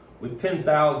able with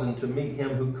 10,000 to meet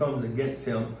him who comes against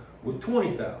him with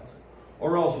 20,000?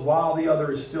 Or else while the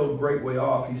other is still a great way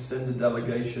off, he sends a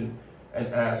delegation and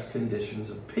asks conditions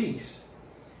of peace.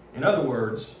 In other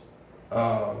words,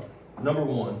 number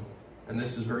one, and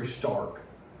this is very stark,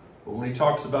 But when he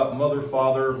talks about mother,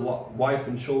 father, wife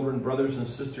and children, brothers and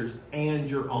sisters, and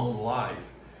your own life,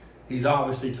 he's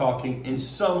obviously talking in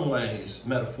some ways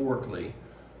metaphorically,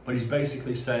 but he's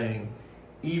basically saying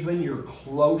even your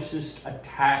closest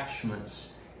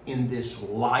attachments in this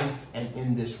life and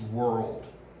in this world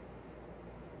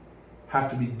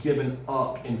have to be given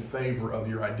up in favor of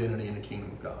your identity in the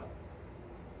kingdom of God.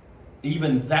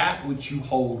 Even that which you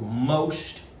hold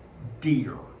most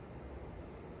dear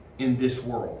in this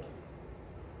world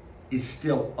is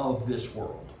still of this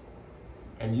world.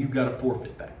 And you've got to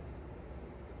forfeit that.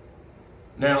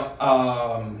 Now,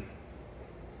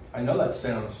 I know that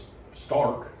sounds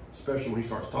stark, especially when he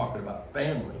starts talking about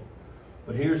family.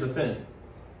 But here's the thing.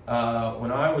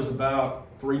 When I was about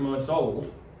 3 months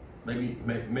old,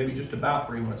 maybe just about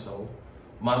 3 months old,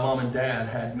 my mom and dad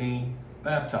had me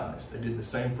baptized. They did the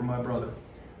same for my brother.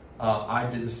 I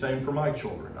did the same for my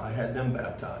children. I had them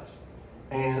baptized.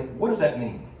 And what does that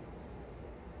mean?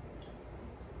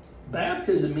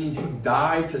 Baptism means you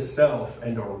die to self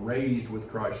and are raised with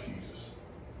Christ Jesus.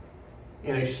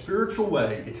 In a spiritual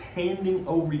way, it's handing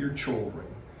over your children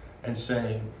and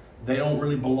saying, they don't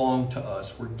really belong to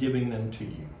us. We're giving them to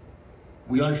you.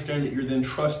 We understand that you're then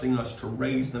trusting us to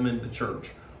raise them in the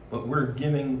church, but we're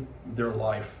giving their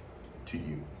life to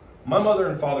you. My mother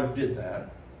and father did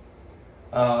that,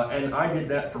 and I did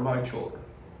that for my children.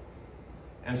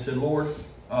 And said, Lord,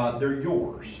 they're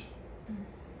yours.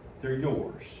 They're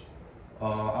yours.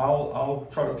 I'll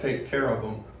try to take care of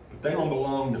them, but they don't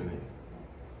belong to me.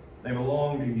 They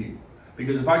belong to you.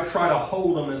 Because if I try to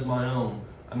hold them as my own,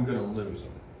 I'm going to lose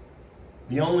them.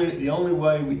 The only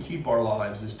way we keep our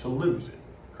lives is to lose it.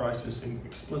 Christ is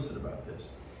explicit about this.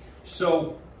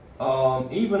 So,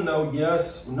 even though,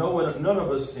 yes, none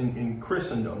of us in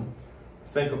Christendom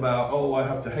think about, oh, I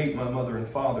have to hate my mother and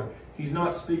father. He's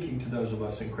not speaking to those of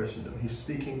us in Christendom. He's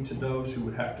speaking to those who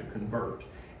would have to convert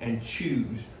and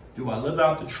choose, do I live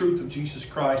out the truth of Jesus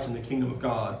Christ in the kingdom of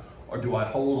God, or do I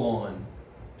hold on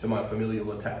to my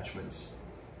familial attachments?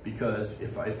 Because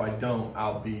if I don't,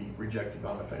 I'll be rejected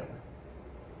by my family.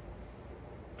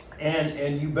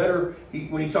 And you better,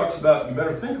 when he talks about, you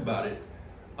better think about it,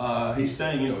 he's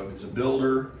saying, if he's a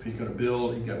builder, if he's going to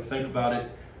build, you got to think about it.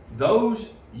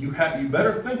 Those, you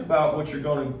better think about what you're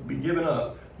going to be giving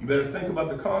up. You better think about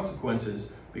the consequences,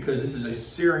 because this is a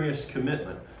serious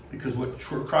commitment. Because what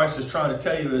Christ is trying to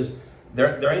tell you is,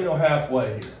 there ain't no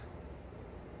halfway here.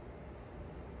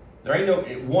 There ain't no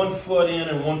 1 foot in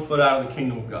and 1 foot out of the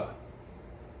kingdom of God.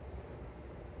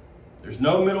 There's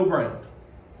no middle ground.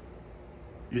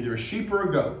 You're either a sheep or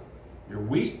a goat. You're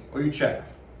wheat or you're chaff.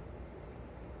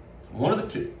 It's one of the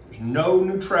two. There's no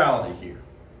neutrality here.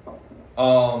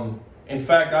 In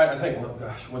fact, I think, well,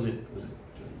 gosh, was it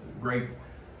a great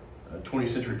 20th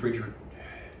century preacher,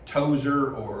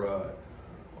 Tozer, or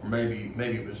maybe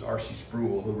it was R.C.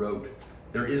 Sproul who wrote,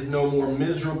 "There is no more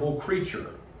miserable creature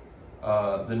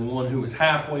than one who is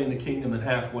halfway in the kingdom and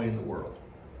halfway in the world.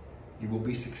 You will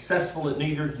be successful at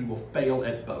neither, you will fail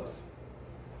at both."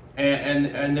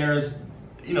 And there's,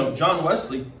 John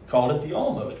Wesley called it the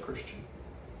almost Christian.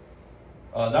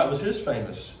 That was his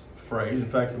famous phrase. In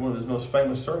fact, in one of his most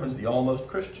famous sermons, the almost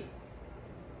Christian.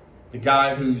 The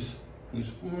guy who's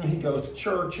he goes to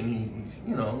church and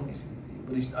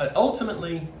but he's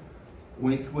ultimately,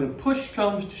 when push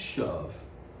comes to shove,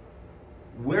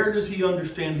 where does he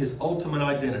understand his ultimate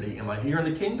identity? Am I here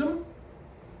in the kingdom?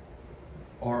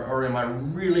 Or am I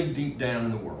really deep down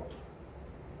in the world?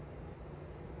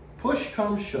 Push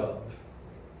comes shove.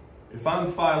 If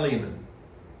I'm Philemon,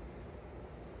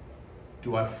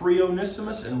 do I free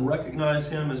Onesimus and recognize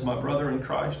him as my brother in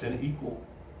Christ and equal?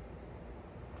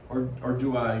 Or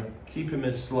do I keep him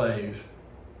as slave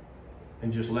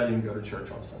and just let him go to church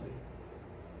on Sunday?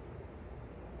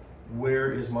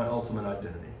 Where is my ultimate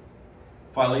identity?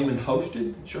 Philemon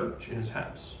hosted the church in his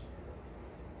house.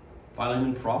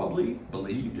 Philemon probably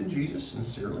believed in Jesus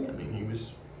sincerely. He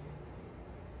was.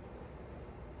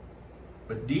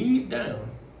 But deep down,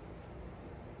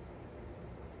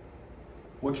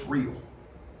 what's real?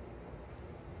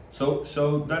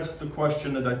 So that's the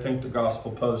question that I think the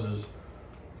gospel poses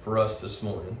for us this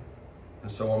morning.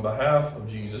 And so on behalf of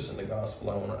Jesus and the gospel,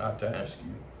 I have to ask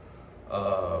you,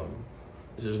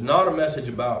 this is not a message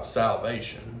about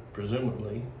salvation.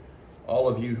 Presumably, all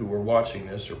of you who are watching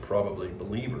this are probably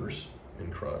believers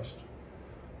in Christ.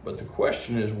 But the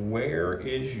question is, where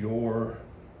is your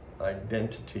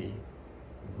identity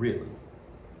really?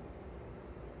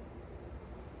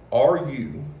 Are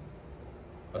you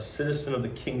a citizen of the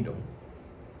kingdom,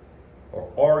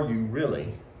 or are you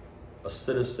really a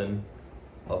citizen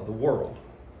of the world?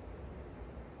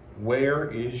 Where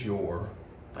is your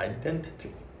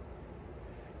identity?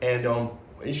 And on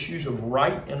issues of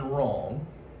right and wrong,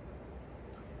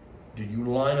 do you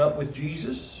line up with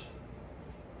Jesus?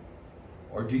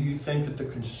 Or do you think that the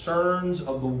concerns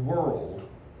of the world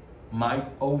might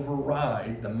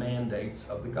override the mandates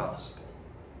of the gospel?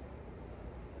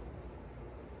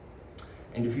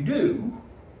 And if you do,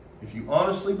 if you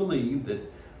honestly believe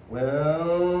that,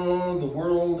 well, the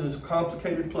world is a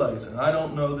complicated place, and I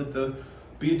don't know that the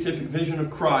beatific vision of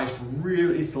Christ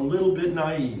really is a little bit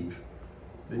naive,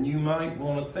 then you might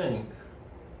want to think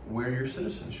where your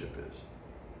citizenship is.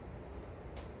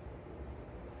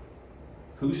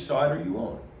 Whose side are you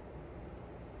on?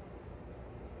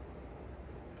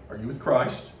 Are you with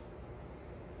Christ?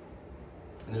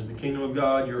 And is the kingdom of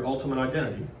God your ultimate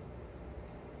identity?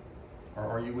 Or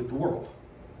are you with the world?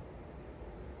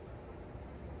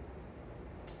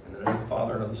 In the name of the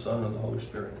Father, and of the Son, and of the Holy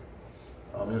Spirit.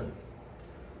 Amen.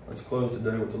 Let's close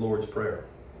today with the Lord's Prayer.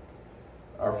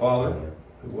 Our Father,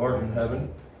 who art in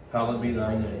heaven, hallowed be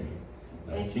thy name.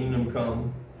 Thy kingdom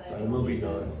come, thy will be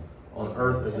done, on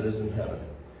earth as it is in heaven.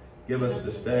 Give us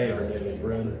this day our daily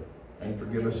bread, and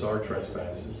forgive us our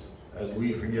trespasses, as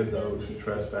we forgive those who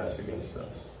trespass against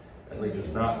us. And lead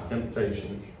us not to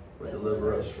temptation, but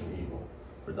deliver us from evil.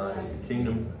 For thine is the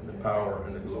kingdom, and the power,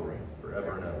 and the glory,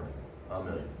 forever and ever.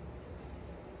 Amen.